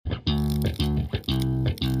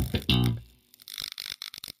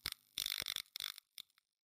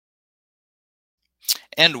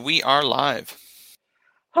And we are live.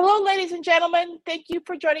 Hello, ladies and gentlemen. Thank you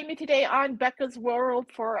for joining me today on Becca's World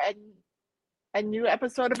for a new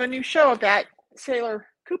episode of a new show that Saylor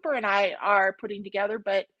Cooper and I are putting together,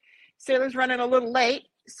 but Saylor's running a little late,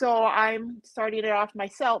 so I'm starting it off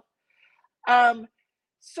myself.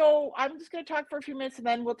 So I'm just going to talk for a few minutes and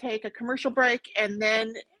then we'll take a commercial break. And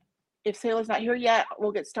then if Saylor's not here yet,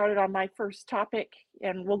 we'll get started on my first topic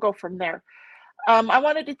and we'll go from there. I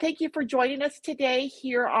wanted to thank you for joining us today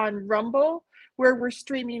here on Rumble, where we're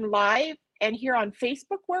streaming live, and here on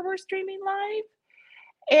Facebook, where we're streaming live.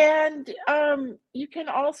 And you can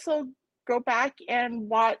also go back and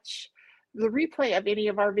watch the replay of any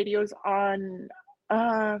of our videos on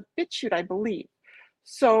BitChute, I believe.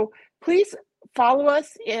 So please follow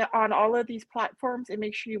us on all of these platforms and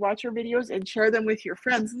make sure you watch our videos and share them with your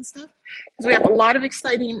friends and stuff, because we have a lot of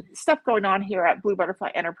exciting stuff going on here at Blue Butterfly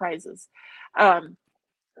Enterprises.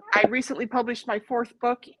 I recently published my 4th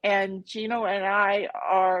book, and Gino and I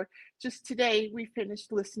are just today, we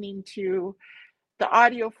finished listening to the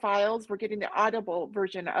audio files. We're getting the audible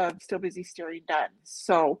version of Still Busy Steering done.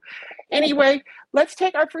 So anyway, let's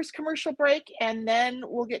take our first commercial break, and then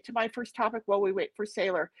we'll get to my first topic while we wait for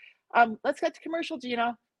Saylor. Let's get to commercial,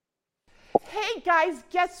 Gino. Hey guys,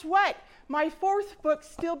 guess what? My 4th book,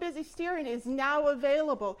 Still Busy Steering, is now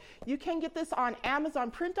available. You can get this on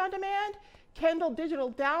Amazon Print on Demand, Kindle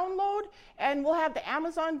Digital Download, and we'll have the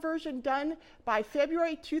Amazon version done by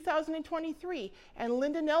February 2023. And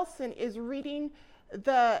Linda Nelson is reading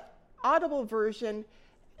the Audible version,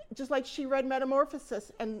 just like she read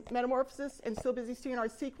Metamorphosis and Still Busy Steering are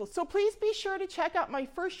sequels. So please be sure to check out my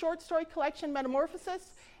first short story collection,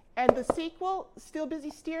 Metamorphosis, and the sequel, Still Busy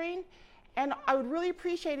Steering. And I would really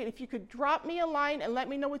appreciate it if you could drop me a line and let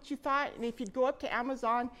me know what you thought, and if you'd go up to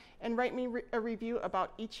Amazon and write me a review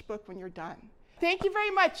about each book when you're done. Thank you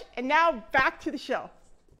very much, and now back to the show.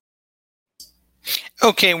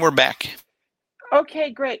 Okay, we're back.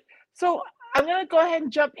 Okay, great. So I'm going to go ahead and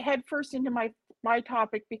jump head first into my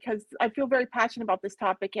topic, because I feel very passionate about this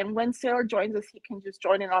topic, and when Saylor joins us, he can just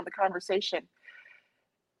join in on the conversation.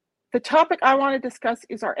 The topic I want to discuss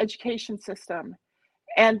is our education system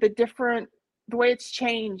and the way it's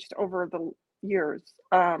changed over the years.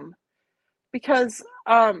 Because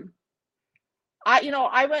I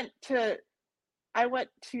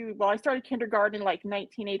started kindergarten in like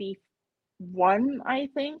 1981, I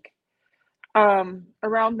think,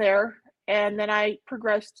 around there, and then I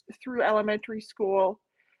progressed through elementary school,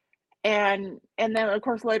 and then of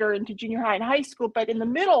course later into junior high and high school. But in the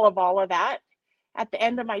middle of all of that, at the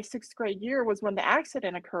end of my 6th grade year, was when the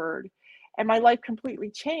accident occurred, and my life completely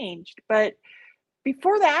changed. But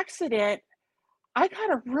before the accident, I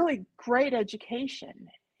got a really great education,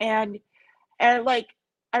 and like,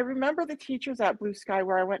 I remember the teachers at Blue Sky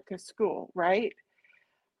where I went to school, right?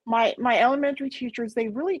 My elementary teachers, they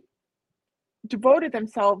really devoted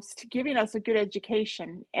themselves to giving us a good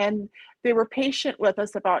education, and they were patient with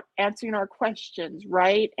us about answering our questions,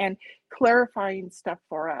 right? And clarifying stuff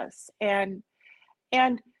for us. And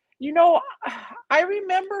I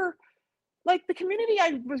remember, like, the community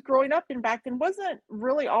I was growing up in back then wasn't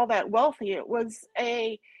really all that wealthy. It was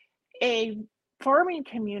a farming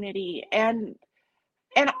community, and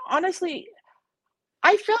honestly,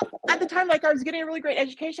 I felt at the time like I was getting a really great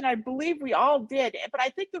education. I believe we all did. But I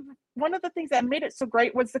think one of the things that made it so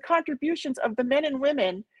great was the contributions of the men and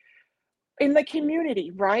women in the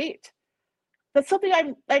community, right? That's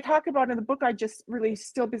something I talk about in the book I just released,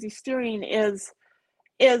 Still Busy Steering, is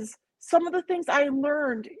some of the things I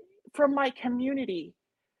learned from my community,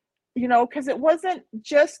 because it wasn't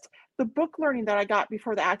just the book learning that I got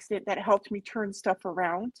before the accident that helped me turn stuff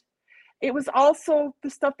around. It was also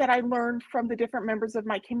the stuff that I learned from the different members of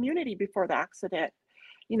my community before the accident,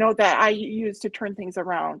 that I used to turn things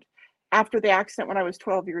around after the accident when I was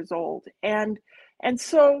 12 years old. And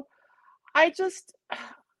so I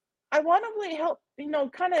want to really help,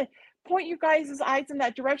 kind of point you guys' eyes in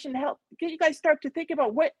that direction, help get you guys start to think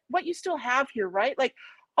about what you still have here, right? Like,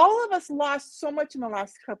 all of us lost so much in the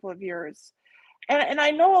last couple of years. And I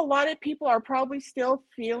know a lot of people are probably still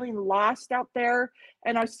feeling lost out there,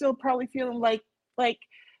 and are still probably feeling like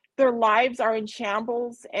their lives are in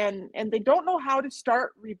shambles, and they don't know how to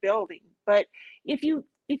start rebuilding. But if you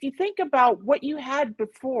think about what you had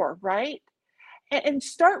before, right, and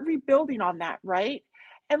start rebuilding on that, right?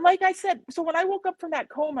 And like I said, so when I woke up from that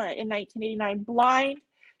coma in 1989, blind,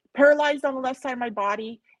 paralyzed on the left side of my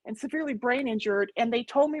body, and severely brain injured, and they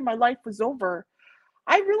told me my life was over,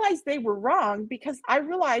 I realized they were wrong, because I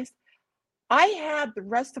realized I had the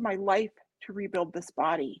rest of my life to rebuild this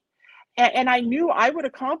body. And I knew I would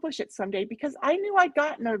accomplish it someday because I knew I'd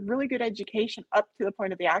gotten a really good education up to the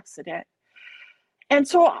point of the accident. And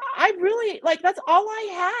so I really, like, that's all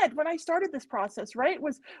I had when I started this process, right?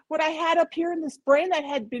 Was what I had up here in this brain that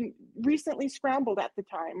had been recently scrambled at the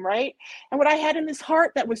time, right? And what I had in this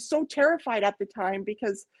heart that was so terrified at the time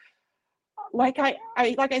because like I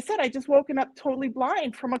said, I just woken up totally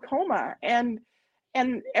blind from a coma, and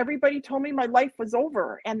everybody told me my life was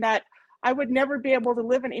over and that I would never be able to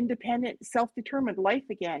live an independent, self-determined life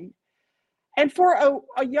again. And for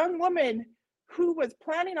a young woman who was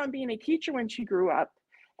planning on being a teacher when she grew up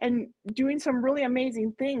and doing some really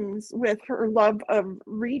amazing things with her love of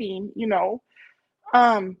reading,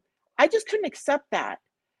 um, I just couldn't accept that.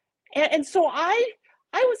 And so I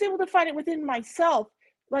was able to find it within myself,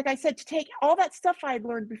 like I said, to take all that stuff I had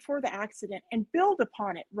learned before the accident and build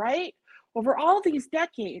upon it, right? Over all these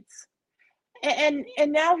decades. And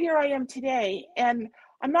now here I am today. And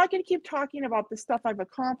I'm not going to keep talking about the stuff I've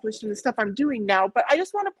accomplished and the stuff I'm doing now, but I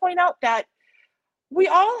just want to point out that we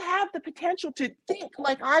all have the potential to think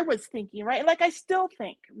like I was thinking, right? Like I still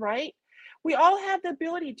think, right? We all have the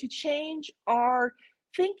ability to change our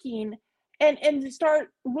thinking and to start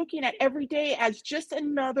looking at every day as just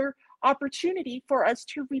another opportunity for us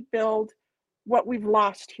to rebuild what we've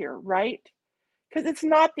lost here, right? Because it's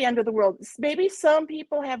not the end of the world. Maybe some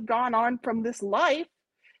people have gone on from this life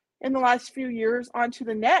in the last few years onto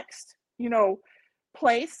the next,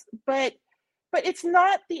 place, but it's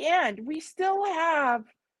not the end. We still have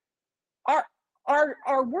our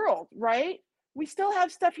our world, right? We still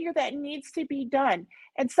have stuff here that needs to be done,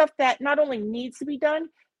 and stuff that not only needs to be done,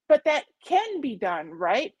 but that can be done,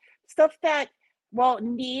 right? Stuff that, well,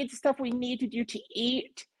 needs stuff we need to do to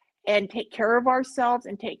eat and take care of ourselves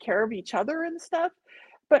and take care of each other and stuff.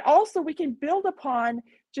 But also we can build upon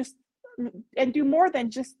just and do more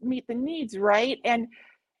than just meet the needs, right? And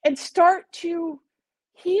start to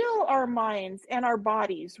heal our minds and our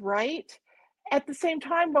bodies, right? At the same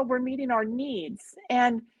time while we're meeting our needs.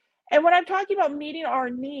 And when I'm talking about meeting our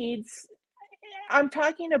needs, I'm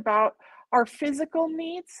talking about our physical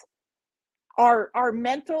needs, our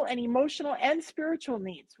mental and emotional and spiritual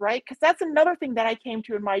needs, right? Because that's another thing that I came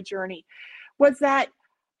to in my journey was that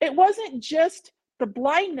it wasn't just the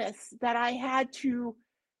blindness that I had to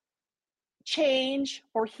change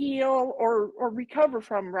or heal or recover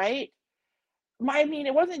from, right? I mean,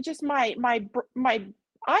 it wasn't just my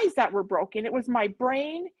eyes that were broken. It was my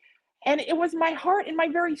brain, and it was my heart and my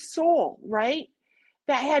very soul, right?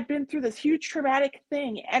 That had been through this huge traumatic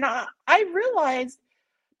thing. And I realized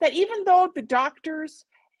that even though the doctors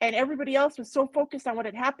and everybody else was so focused on what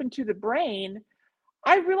had happened to the brain,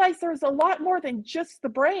 I realized there was a lot more than just the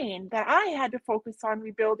brain that I had to focus on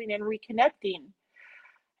rebuilding and reconnecting.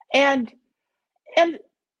 And and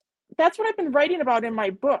that's what I've been writing about in my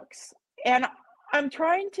books. And I'm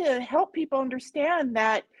trying to help people understand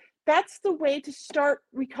that that's the way to start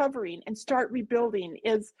recovering and start rebuilding,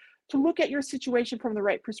 is to look at your situation from the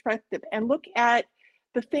right perspective and look at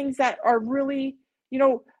the things that are really,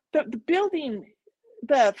 the building,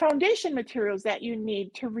 the foundation materials that you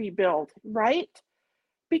need to rebuild, right?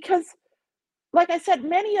 Because like I said,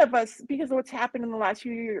 many of us, because of what's happened in the last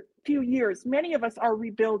few years, many of us are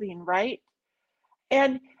rebuilding, right?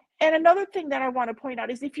 And and another thing that I want to point out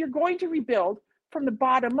is if you're going to rebuild from the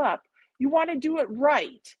bottom up, you want to do it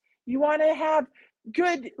right. You want to have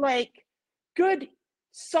good, good,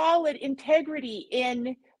 solid integrity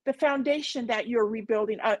in the foundation that you're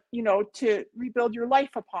rebuilding, to rebuild your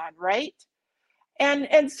life upon, right?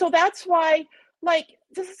 And so that's why,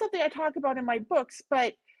 this is something I talk about in my books,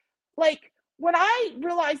 but when I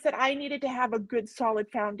realized that I needed to have a good, solid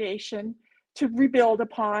foundation to rebuild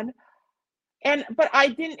upon, but I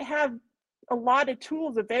didn't have a lot of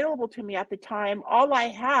tools available to me at the time. All I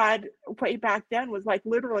had way back then was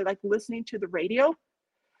literally listening to the radio,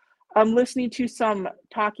 listening to some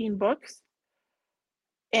talking books,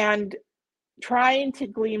 and trying to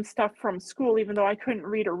glean stuff from school, even though I couldn't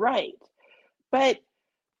read or write. But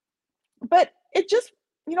it just,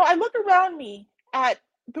 I look around me at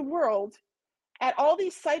the world, at all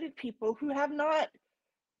these sighted people who have not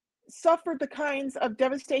suffered the kinds of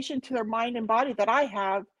devastation to their mind and body that I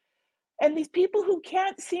have, and these people who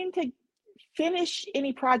can't seem to finish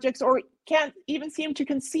any projects or can't even seem to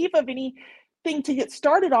conceive of anything to get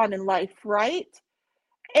started on in life, right?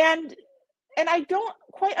 And I don't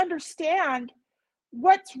quite understand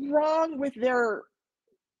what's wrong with their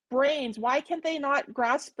brains. Why can they not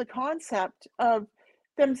grasp the concept of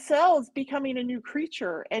themselves becoming a new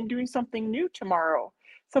creature and doing something new tomorrow,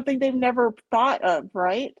 something they've never thought of,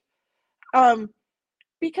 right?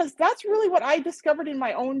 Because that's really what I discovered in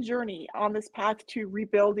my own journey on this path to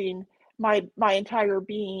rebuilding my entire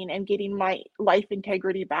being and getting my life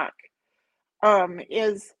integrity back.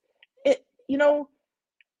 Is it,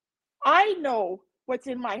 I know what's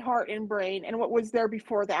in my heart and brain and what was there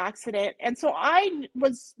before the accident. And so I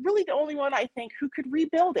was really the only one, I think, who could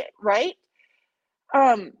rebuild it, right?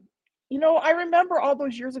 I remember all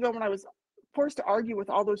those years ago when I was forced to argue with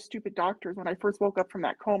all those stupid doctors when I first woke up from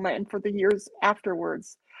that coma and for the years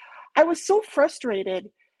afterwards. I was so frustrated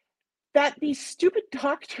that these stupid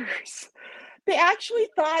doctors, they actually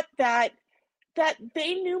thought that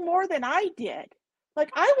they knew more than I did.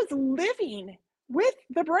 Like, I was living with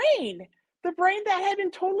the brain that had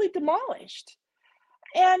been totally demolished.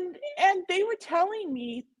 And they were telling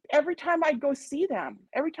me every time I'd go see them,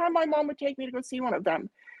 every time my mom would take me to go see one of them,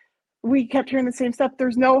 we kept hearing the same stuff.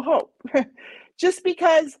 There's no hope. Just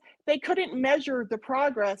because they couldn't measure the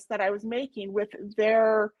progress that I was making with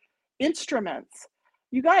their instruments.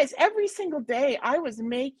 You guys, every single day I was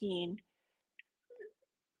making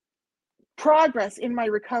progress in my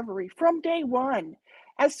recovery from day one.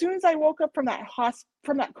 As soon as I woke up from that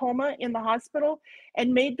coma in the hospital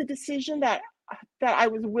and made the decision that I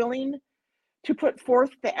was willing to put forth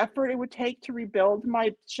the effort it would take to rebuild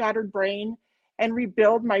my shattered brain and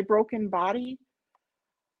rebuild my broken body,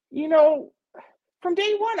 from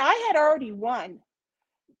day one, I had already won.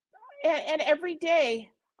 And every day,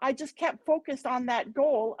 I just kept focused on that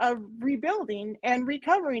goal of rebuilding and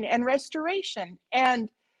recovering and restoration. And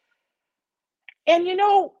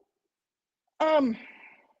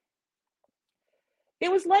it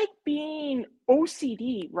was like being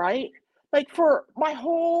OCD, right? Like, for my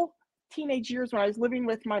whole teenage years when I was living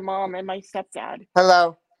with my mom and my stepdad.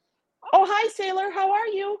 Hello. Oh, hi, Saylor. How are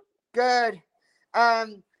you? Good. I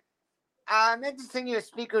meant to send you a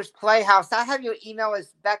Speaker's Playhouse. I have your email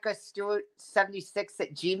as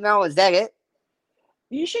BeccaStewart76@gmail. Is that it?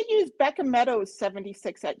 You should use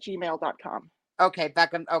BeccaMeadows76@gmail.com. Okay,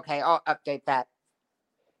 Becca. Okay, I'll update that.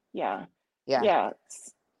 Yeah. Yeah. Yeah.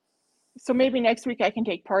 So maybe next week I can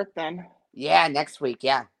take part then. Yeah, next week.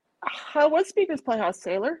 Yeah. How was Speaker's Playhouse,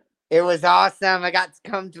 Saylor? It was awesome. I got to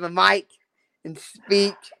come to the mic and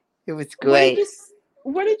speak. It was great.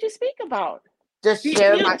 What did you speak about? Just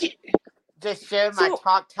share my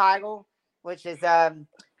talk title, which is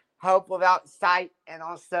Hope Without Sight, and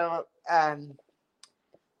also having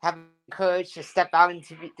courage to step out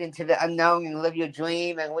into the unknown and live your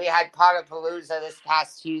dream. And we had Potapalooza this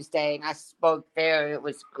past Tuesday, and I spoke there. It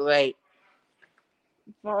was great.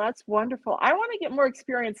 Well, that's wonderful. I want to get more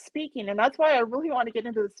experience speaking, and that's why I really want to get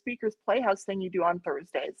into the Speaker's Playhouse thing you do on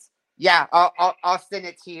Thursdays. Yeah, I'll send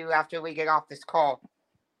it to you after we get off this call.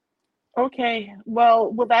 Okay.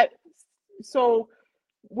 Well, will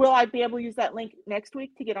I be able to use that link next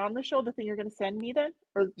week to get on the show, the thing you're going to send me then?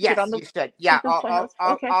 Or yes, get on the you should. Yeah,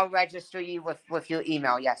 okay. I'll register you with your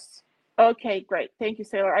email, yes. Okay, great. Thank you,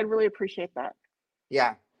 Saylor. I really appreciate that.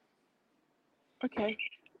 Yeah. Okay.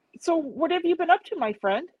 So what have you been up to, my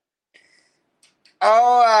friend?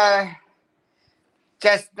 Oh,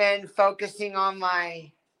 just been focusing on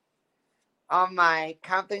my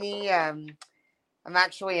company. I'm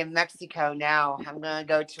actually in Mexico now. I'm going to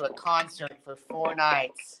go to a concert for 4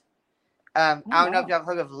 nights. I don't know if y'all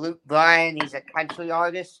heard of Luke Bryan. He's a country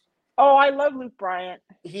artist. Oh, I love Luke Bryan.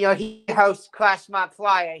 He hosts Crash My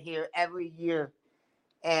Flyer here every year.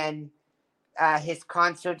 And his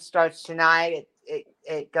concert starts tonight.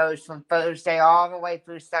 It goes from Thursday all the way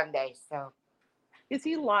through Sunday. So, is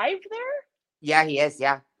he live there? Yeah, he is.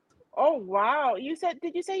 Yeah. Oh, wow.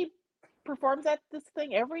 Did you say he performs at this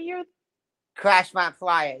thing every year? Crash My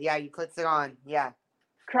Flyer. Yeah, he puts it on. Yeah.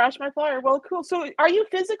 Crash My Flyer. Well, cool. So are you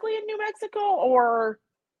physically in New Mexico or?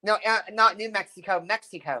 No, not New Mexico.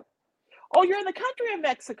 Mexico. Oh, you're in the country of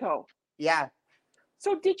Mexico. Yeah.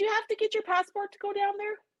 So did you have to get your passport to go down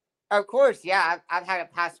there? Of course, yeah. I've had a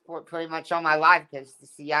passport pretty much all my life because,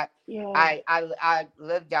 see, I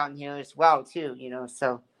live down here as well too.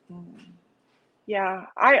 So. Yeah,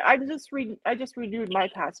 I just renewed my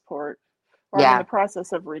passport. Or I'm in the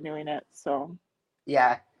process of renewing it. So.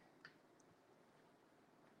 Yeah.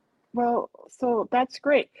 Well, so that's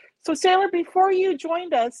great. So, Saylor, before you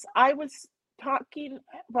joined us, I was talking.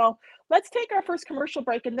 Well, let's take our first commercial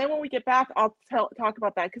break, and then when we get back, I'll talk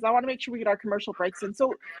about that because I want to make sure we get our commercial breaks in.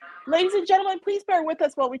 So, ladies and gentlemen, please bear with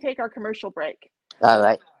us while we take our commercial break. All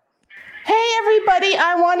right. Hey, everybody.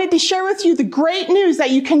 I wanted to share with you the great news that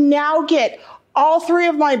you can now get all 3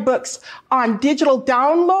 of my books on digital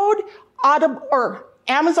download, Audible, or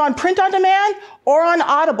Amazon Print on Demand, or on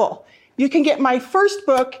Audible. You can get my first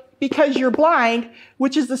book, Because You're Blind,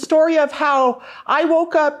 which is the story of how I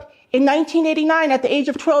woke up in 1989 at the age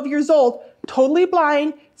of 12 years old, totally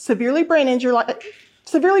blind, severely brain injured,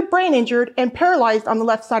 severely brain injured and paralyzed on the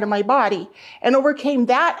left side of my body, and overcame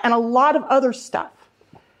that and a lot of other stuff.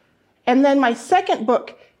 And then my second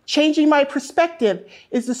book, Changing My Perspective,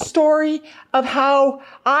 is the story of how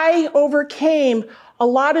I overcame a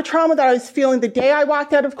lot of trauma that I was feeling the day I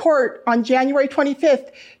walked out of court on January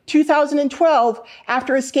 25th, 2012,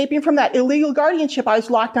 after escaping from that illegal guardianship I was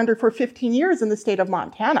locked under for 15 years in the state of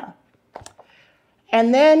Montana.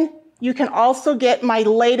 And then you can also get my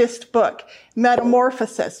latest book,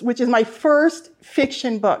 Metamorphosis, which is my first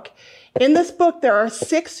fiction book. In this book, there are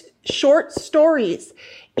 6 short stories,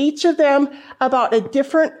 each of them about a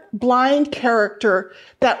different blind character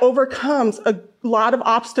that overcomes a lot of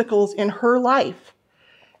obstacles in her life.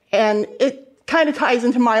 And it kind of ties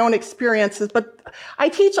into my own experiences, but I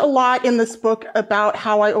teach a lot in this book about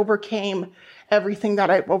how I overcame everything that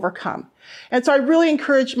I've overcome. And so I really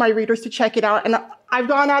encourage my readers to check it out. And I've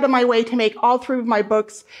gone out of my way to make all 3 of my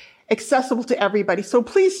books accessible to everybody. So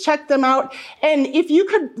please check them out. And if you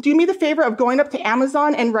could do me the favor of going up to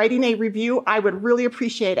Amazon and writing a review, I would really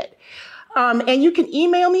appreciate it. And you can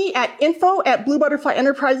email me at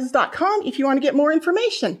info@bluebutterflyenterprises.com if you want to get more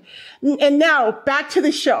information. And now back to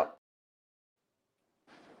the show.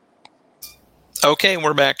 Okay,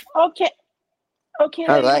 we're back. Okay, ladies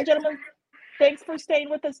right. and gentlemen, thanks for staying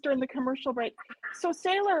with us during the commercial break. So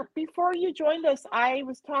Saylor, before you joined us, I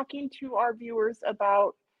was talking to our viewers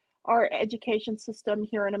about our education system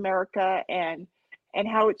here in America and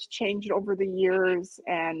how it's changed over the years.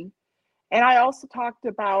 And I also talked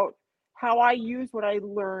about how I used what I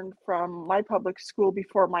learned from my public school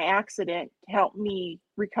before my accident to help me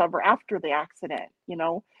recover after the accident, you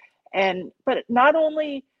know. But not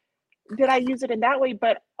only did I use it in that way,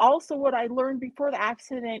 but also what I learned before the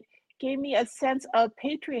accident gave me a sense of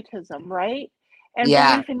patriotism, right? And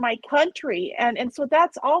belief in my country. And so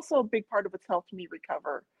that's also a big part of what's helped me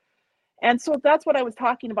recover. And so that's what I was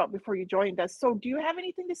talking about before you joined us. So do you have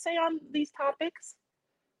anything to say on these topics?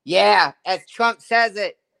 Yeah, as Trump says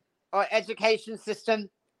it, our education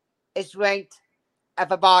system is ranked at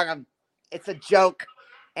the bottom. It's a joke.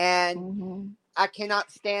 And I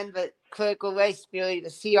cannot stand the critical race theory, the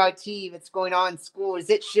CRT that's going on in schools.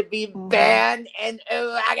 It should be banned and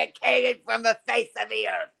eradicated from the face of the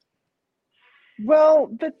earth.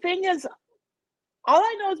 Well, the thing is, all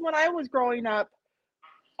I know is when I was growing up,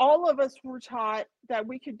 all of us were taught that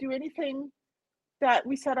we could do anything that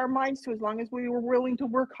we set our minds to as long as we were willing to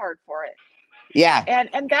work hard for it. Yeah.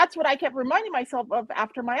 And that's what I kept reminding myself of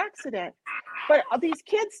after my accident. But these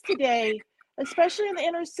kids today, especially in the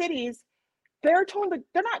inner cities, they're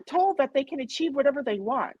not told that they can achieve whatever they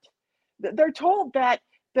want. They're told that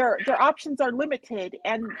their options are limited,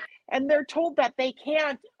 and they're told that they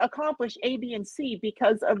can't accomplish A, B, and C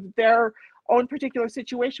because of their own particular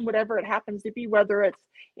situation, whatever it happens to be, whether it's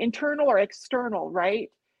internal or external, right?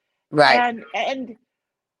 Right. And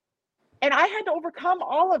I had to overcome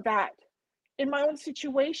all of that in my own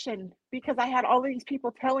situation because I had all these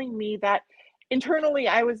people telling me that internally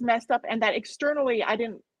I was messed up and that externally I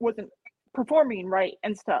wasn't performing right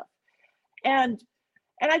and stuff. And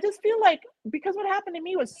I just feel like because what happened to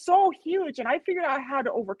me was so huge and I figured out how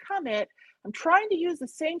to overcome it, I'm trying to use the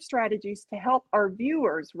same strategies to help our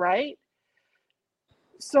viewers, right?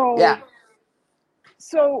 So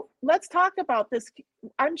let's talk about this.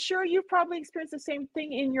 I'm sure you've probably experienced the same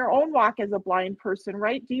thing in your own walk as a blind person,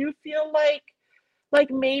 right? Do you feel like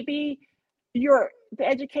maybe the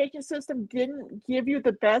education system didn't give you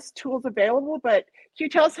the best tools available, but can you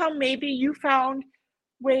tell us how maybe you found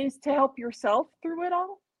ways to help yourself through it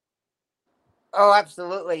all? Oh,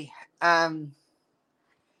 absolutely. When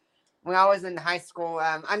I was in high school,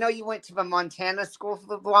 I know you went to the Montana School for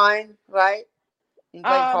the Blind, right? In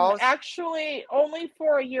Great Falls? Actually, only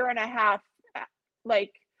for a year and a half.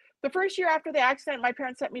 Like the first year after the accident, my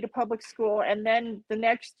parents sent me to public school, and then the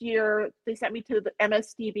next year they sent me to the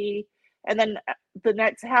MSDB, and then the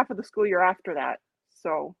next half of the school year after that.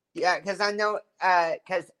 So yeah, because I know,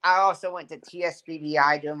 because I also went to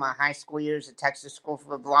TSBBI during my high school years at Texas School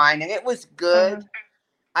for the Blind, and it was good.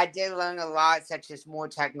 I did learn a lot, such as more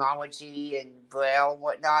technology and Braille and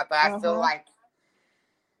whatnot, but I feel like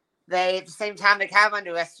they, at the same time, they kind of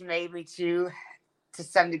underestimated me too, to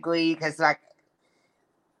some degree, because like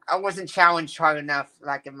I wasn't challenged hard enough,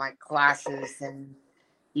 like in my classes, and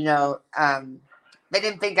they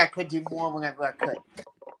didn't think I could do more whenever I could.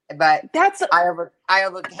 But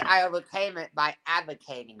I overcame it by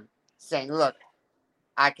advocating, saying, "Look,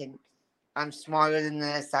 I'm smarter than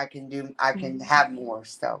this. I can have more."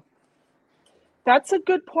 So. That's a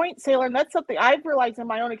good point, Saylor. And that's something I've realized in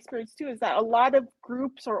my own experience too, is that a lot of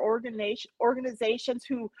groups or organizations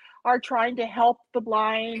who are trying to help the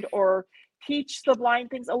blind or teach the blind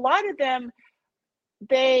things. A lot of them,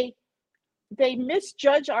 they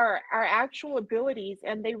misjudge our actual abilities,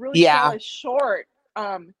 and they really sell us short.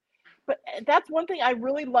 But that's one thing I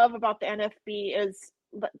really love about the NFB is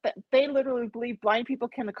that they literally believe blind people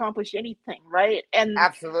can accomplish anything, right? And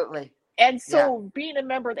absolutely. And so being a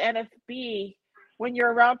member of the NFB, when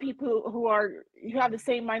you're around people who have the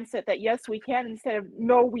same mindset that yes, we can, instead of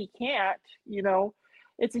no, we can't,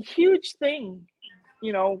 it's a huge thing,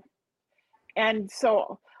 and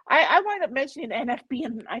so I wind up mentioning the NFB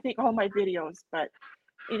in I think all my videos, but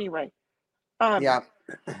anyway.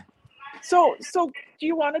 So do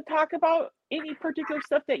you want to talk about any particular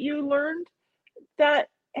stuff that you learned that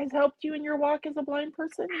has helped you in your walk as a blind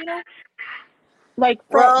person, like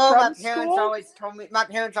from my parents school? always told me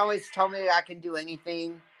that I can do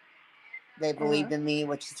anything. They believed in me,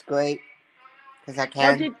 which is great because I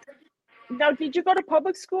can. Now, did you go to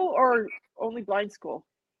public school or only blind school?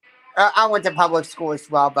 I went to public school as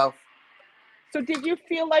well, both. So did you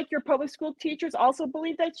feel like your public school teachers also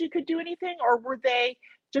believed that you could do anything, or were they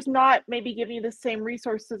just not maybe giving you the same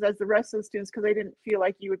resources as the rest of the students because they didn't feel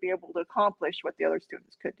like you would be able to accomplish what the other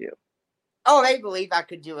students could do? Oh, they believed I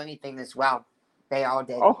could do anything as well. They all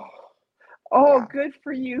did. Good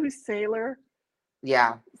for you, Saylor.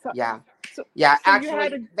 Yeah. So Actually, you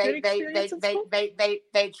had a good experience in school?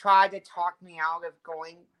 They tried to talk me out of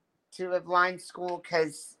going to a blind school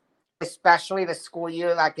because, especially the school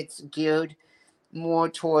year, like it's geared more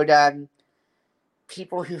toward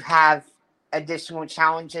people who have additional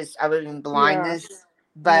challenges other than blindness.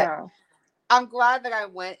 But I'm glad that I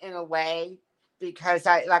went in a way because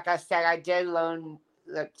like I said, I did learn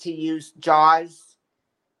to use JAWS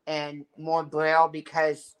and more Braille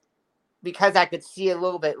because I could see a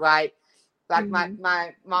little bit, right? Like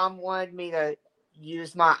my mom wanted me to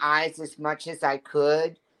use my eyes as much as I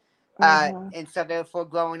could. And so therefore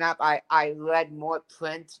growing up, I read more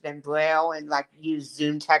print than Braille and like used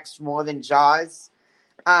Zoom text more than JAWS.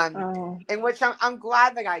 In which I'm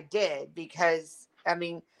glad that I did because, I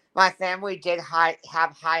mean, my family did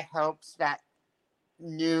have high hopes that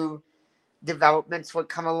new developments would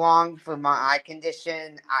come along for my eye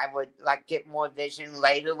condition. I would like get more vision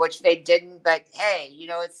later, which they didn't. But hey,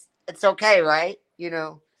 it's okay, right?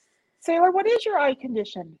 Saylor, what is your eye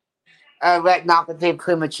condition? Retinopathy of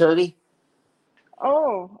prematurity.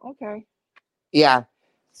 Oh, okay. Yeah.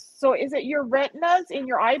 So is it your retinas in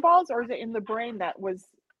your eyeballs, or is it in the brain that was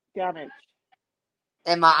damaged?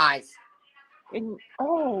 In my eyes.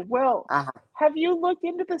 Have you looked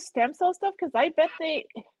into the stem cell stuff? Because I bet they.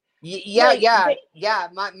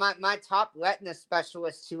 My top retina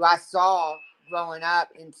specialist, who I saw growing up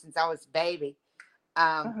and since I was a baby,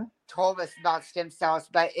 told us about stem cells,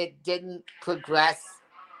 but it didn't progress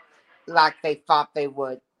like they thought they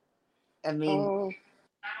would. I mean,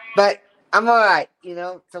 but I'm all right.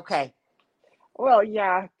 It's okay. Well,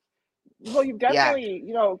 yeah. Well, you've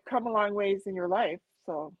definitely, come a long ways in your life.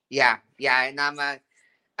 So. Yeah, and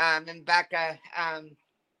and Becca,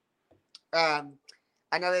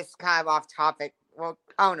 I know this is kind of off topic. Well,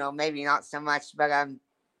 I don't know, maybe not so much, but I'm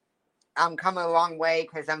coming a long way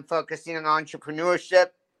because I'm focusing on entrepreneurship.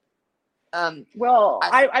 I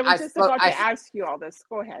was just about to ask you all this.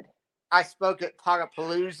 Go ahead. I spoke at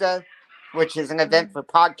Podapalooza, which is an event for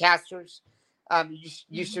podcasters.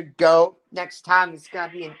 You should go next time. It's going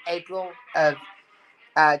to be in April of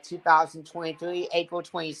 2023, April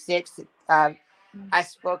 26th. I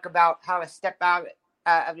spoke about how to step out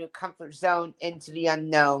of your comfort zone into the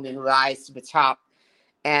unknown and rise to the top.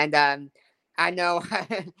 And I know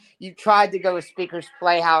you tried to go to Speaker's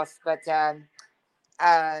Playhouse, but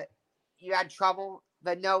you had trouble.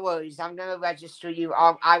 But no worries. I'm going to register you.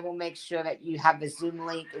 I will make sure that you have the Zoom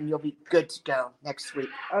link and you'll be good to go next week.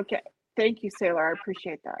 Okay. Thank you, Saylor. I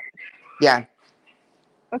appreciate that. Yeah.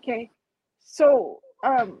 Okay. So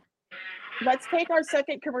let's take our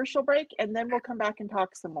second commercial break, and then we'll come back and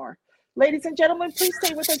talk some more. Ladies and gentlemen, please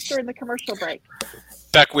stay with us during the commercial break.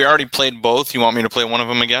 Beck, we already played both. You want me to play one of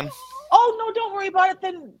them again? Oh, no, don't worry about it.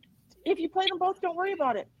 Then if you play them both, don't worry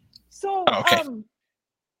about it. So,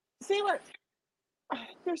 Saylor,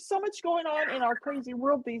 there's so much going on in our crazy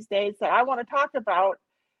world these days that I want to talk about,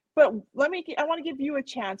 but I want to give you a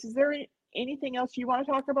chance. Is there anything else you want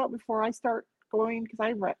to talk about before I start going? Because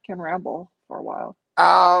I can ramble for a while.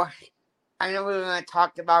 Oh, I know we were going to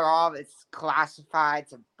talk about all of its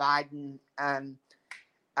classifieds of Biden. I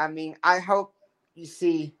mean, I hope you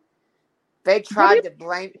see they tried to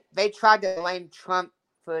blame Trump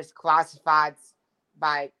for his classifieds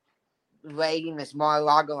by raiding his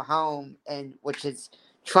Mar-a-Lago home, and which is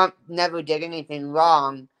Trump never did anything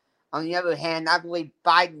wrong. On the other hand, I believe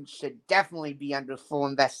Biden should definitely be under full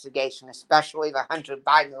investigation, especially the Hunter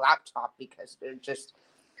Biden laptop, because they're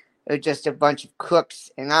just a bunch of crooks.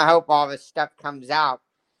 And I hope all this stuff comes out.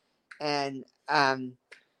 And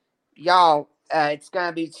y'all, it's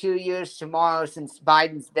gonna be 2 years tomorrow since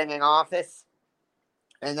Biden's been in office,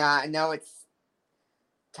 and I know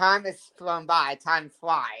time has flown by. Time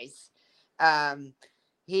flies. I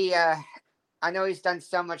know he's done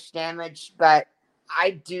so much damage, but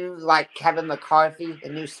I do like Kevin McCarthy, the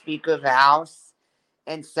new Speaker of the House,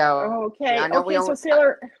 and so Okay. I know So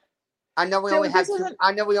Saylor. I know we Saylor,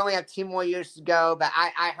 only have two more years to go, but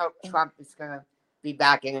I hope Trump is gonna be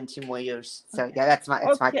back in 2 more years. So yeah, that's my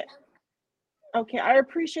Okay, I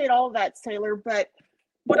appreciate all of that, Saylor, but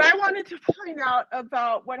what I wanted to point out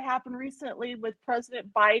about what happened recently with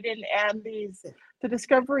President Biden and the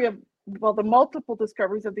discovery of, well, the multiple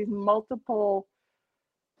discoveries of these multiple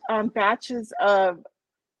batches of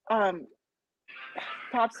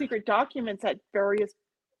top secret documents at various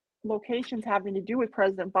locations having to do with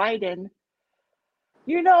President Biden.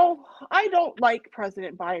 You know, I don't like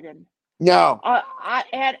President Biden. No.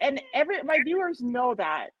 My viewers know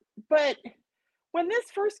that, but when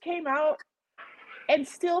this first came out, and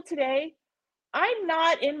still today, I'm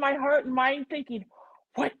not in my heart and mind thinking,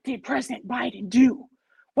 what did President Biden do?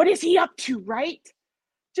 What is he up to, right?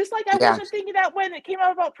 Just like I wasn't thinking that when it came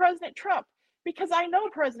out about President Trump, because I know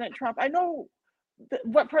President Trump. I know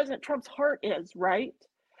what President Trump's heart is, right?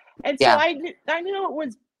 And so I knew it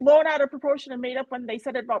was blown out of proportion and made up when they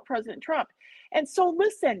said it about President Trump. And so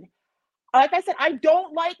listen, like I said, I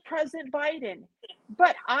don't like President Biden,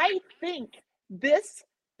 but I think this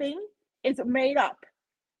thing is made up.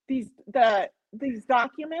 These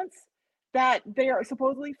documents that they are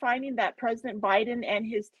supposedly finding that President Biden and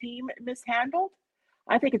his team mishandled,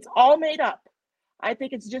 I think it's all made up. I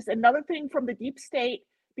think it's just another thing from the deep state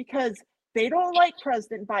because they don't like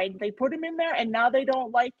President Biden. They put him in there and now they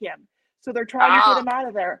don't like him. So they're trying to get him out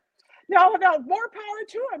of there. No, more power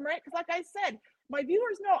to him, right? Because like I said, my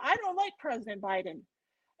viewers know I don't like President Biden.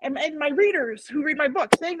 And my readers who read my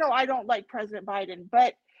books, they know I don't like President Biden.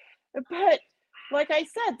 But like I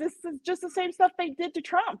said, this is just the same stuff they did to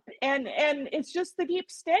Trump. And it's just the deep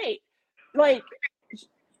state, like,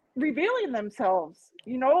 revealing themselves,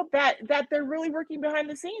 you know, that they're really working behind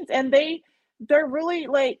the scenes. And they're really,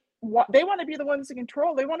 like, they want to be the ones in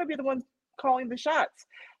control. They want to be the ones calling the shots.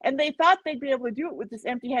 And they thought they'd be able to do it with this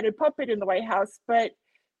empty-headed puppet in the White House. But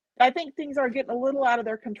I think things are getting a little out of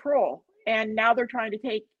their control. And now they're trying to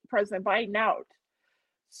take President Biden out.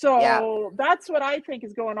 So that's what I think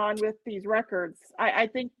is going on with these records. I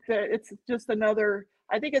think that it's just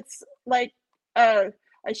I think it's like a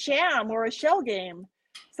sham or a shell game,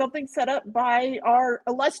 something set up by our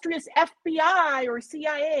illustrious FBI or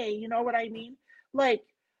CIA, you know what I mean? Like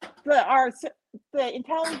the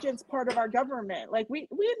intelligence part of our government. Like we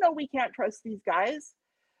know we can't trust these guys.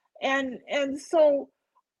 And so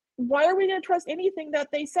why are we going to trust anything that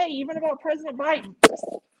they say, even about President Biden?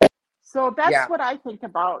 So that's what I think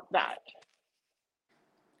about that.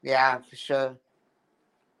 Yeah, for sure.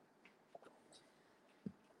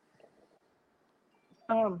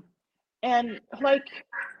 And like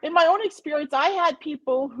in my own experience, I had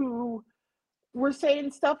people who were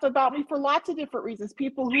saying stuff about me for lots of different reasons.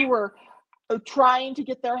 People who were trying to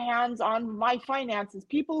get their hands on my finances.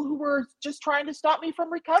 People who were just trying to stop me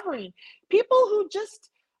from recovering. People who just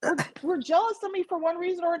were jealous of me for one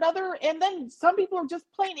reason or another, and then some people are just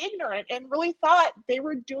plain ignorant and really thought they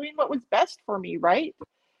were doing what was best for me, right?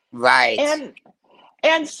 And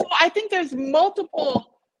so I think there's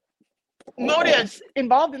multiple motives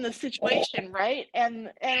involved in this situation, right? And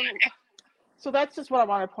so that's just what I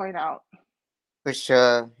want to point out. For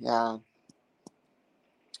sure, yeah.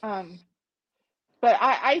 But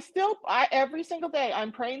I still every single day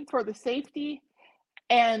I'm praying for the safety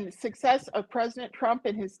and success of President Trump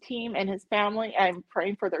and his team and his family. I'm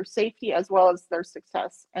praying for their safety as well as their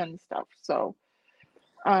success and stuff. So,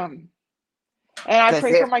 and I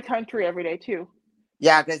pray for my country every day too.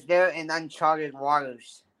 Yeah, because they're in uncharted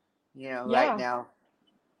waters, right now.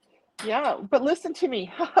 Yeah, but listen to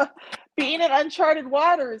me. Being in uncharted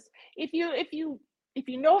waters, if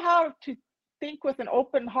you know how to think with an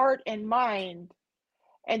open heart and mind,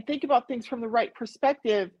 and think about things from the right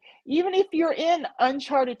perspective, even if you're in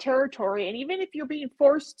uncharted territory, and even if you're being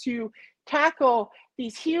forced to tackle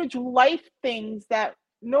these huge life things that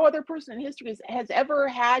no other person in history has ever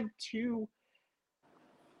had to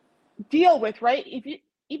deal with, right?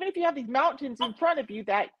 Even if you have these mountains in front of you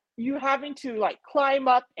that you having to like climb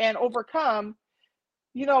up and overcome,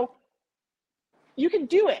 you can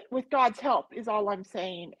do it with God's help is all I'm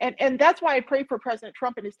saying. And that's why I pray for President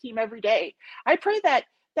Trump and his team every day. I pray that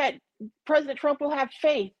President Trump will have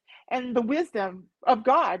faith and the wisdom of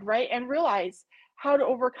God, right? And realize how to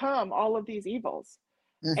overcome all of these evils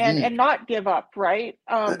and not give up, right?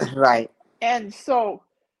 Right. And so,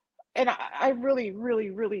 and I really, really,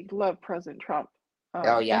 really love President Trump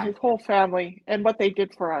and his whole family and what they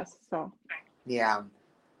did for us. So, yeah.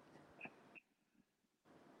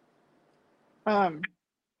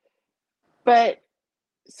 But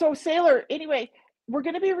so Saylor, anyway, we're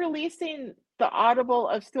going to be releasing the Audible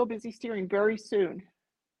of Still Busy Steering very soon.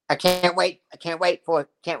 I can't wait. I can't wait for it.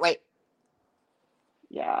 Can't wait.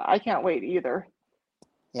 Yeah, I can't wait either.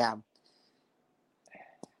 Yeah.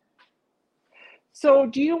 So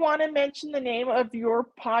do you want to mention the name of your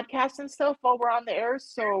podcast and stuff while we're on the air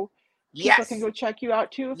so people can go check you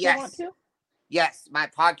out too if they want to? Yes, my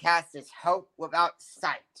podcast is Hope Without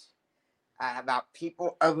Sight. About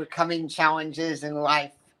people overcoming challenges in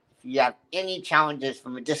life. If you have any challenges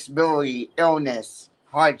from a disability, illness,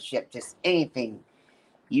 hardship, just anything,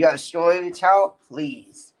 you have a story to tell,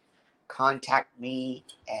 please contact me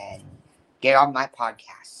and get on my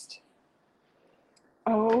podcast.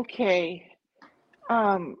 Okay.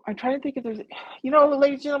 I'm trying to think if there's,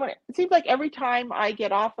 ladies and gentlemen, it seems like every time I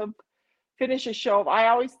get off of finish a show, I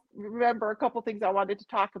always remember a couple things I wanted to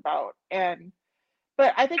talk about.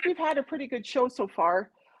 But I think we've had a pretty good show so far.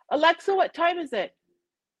 Alexa, what time is it?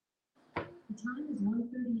 The time is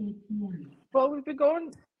 1:38 p.m. Well, we've been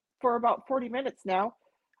going for about 40 minutes now.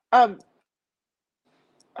 Let's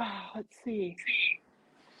see.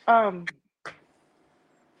 Do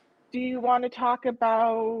you want to talk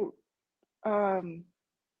about, I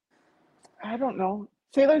don't know.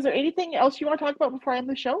 Saylor, is there anything else you want to talk about before I end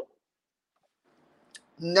the show?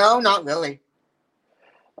 No, not really.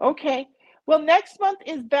 Okay. Well, next month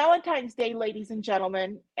is Valentine's Day, ladies and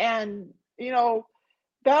gentlemen. And,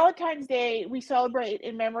 Valentine's Day, we celebrate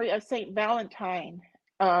in memory of St. Valentine.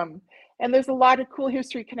 And there's a lot of cool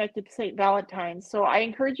history connected to St. Valentine. So I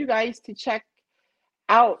encourage you guys to check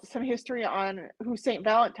out some history on who St.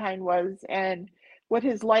 Valentine was and what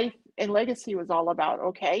his life and legacy was all about,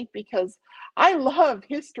 okay? Because I love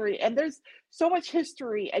history, and there's so much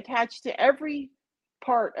history attached to every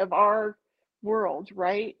part of our world,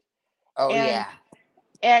 right?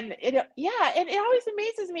 And it always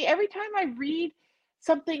amazes me every time I read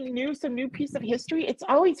something new, some new piece of history. It's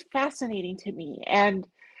always fascinating to me. And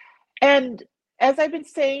as I've been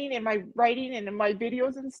saying in my writing and in my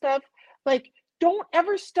videos and stuff, like, don't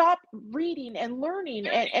ever stop reading and learning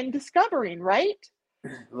and discovering, right?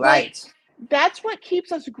 Right. Like, that's what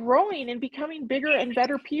keeps us growing and becoming bigger and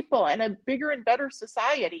better people and a bigger and better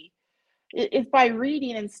society. Is by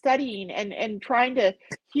reading and studying and trying to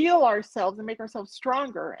heal ourselves and make ourselves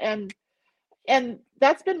stronger. And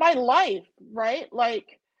that's been my life, right?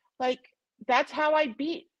 Like that's how I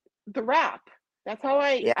beat the rap. That's how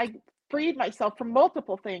I freed myself from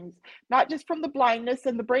multiple things, not just from the blindness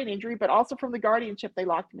and the brain injury, but also from the guardianship they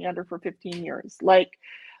locked me under for 15 years. Like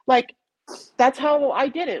that's how I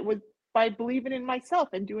did it, was by believing in myself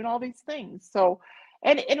and doing all these things. So,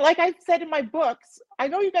 and like I said in my books, I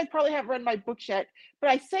know you guys probably haven't read my books yet, but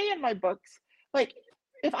I say in my books, like,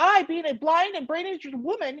 if I, being a blind and brain injured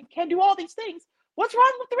woman, can do all these things, what's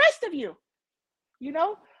wrong with the rest of you?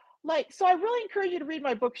 So I really encourage you to read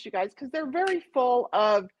my books, you guys, because they're very full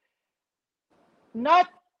of not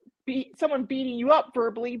someone beating you up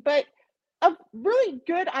verbally, but of really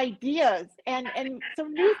good ideas and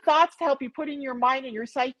some new thoughts to help you put in your mind and your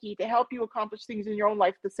psyche to help you accomplish things in your own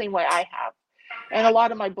life the same way I have, and a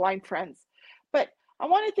lot of my blind friends. But I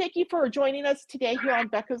want to thank you for joining us today here on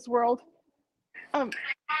Becca's World.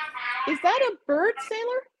 Is that a bird,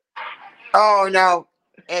 Saylor? Oh, no.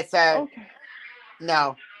 It's okay.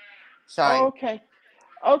 No. Sorry.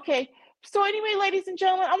 Okay. So anyway, ladies and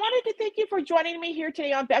gentlemen, I wanted to thank you for joining me here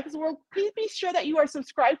today on Becca's World. Please be sure that you are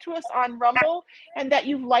subscribed to us on Rumble and that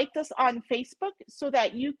you've liked us on Facebook so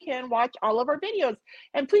that you can watch all of our videos.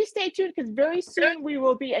 And please stay tuned, because very soon we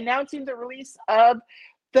will be announcing the release of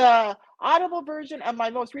the Audible version of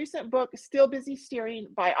my most recent book, Still Busy Steering,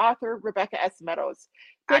 by author Rebecca S. Meadows.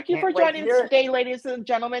 Thank you for joining us today, ladies and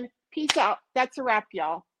gentlemen. Peace out. That's a wrap,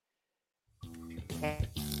 y'all.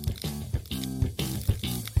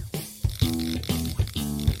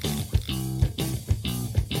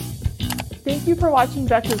 Thank you for watching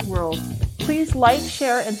Becca's World. Please like,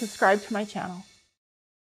 share, and subscribe to my channel.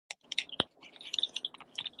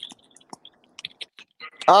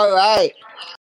 All right.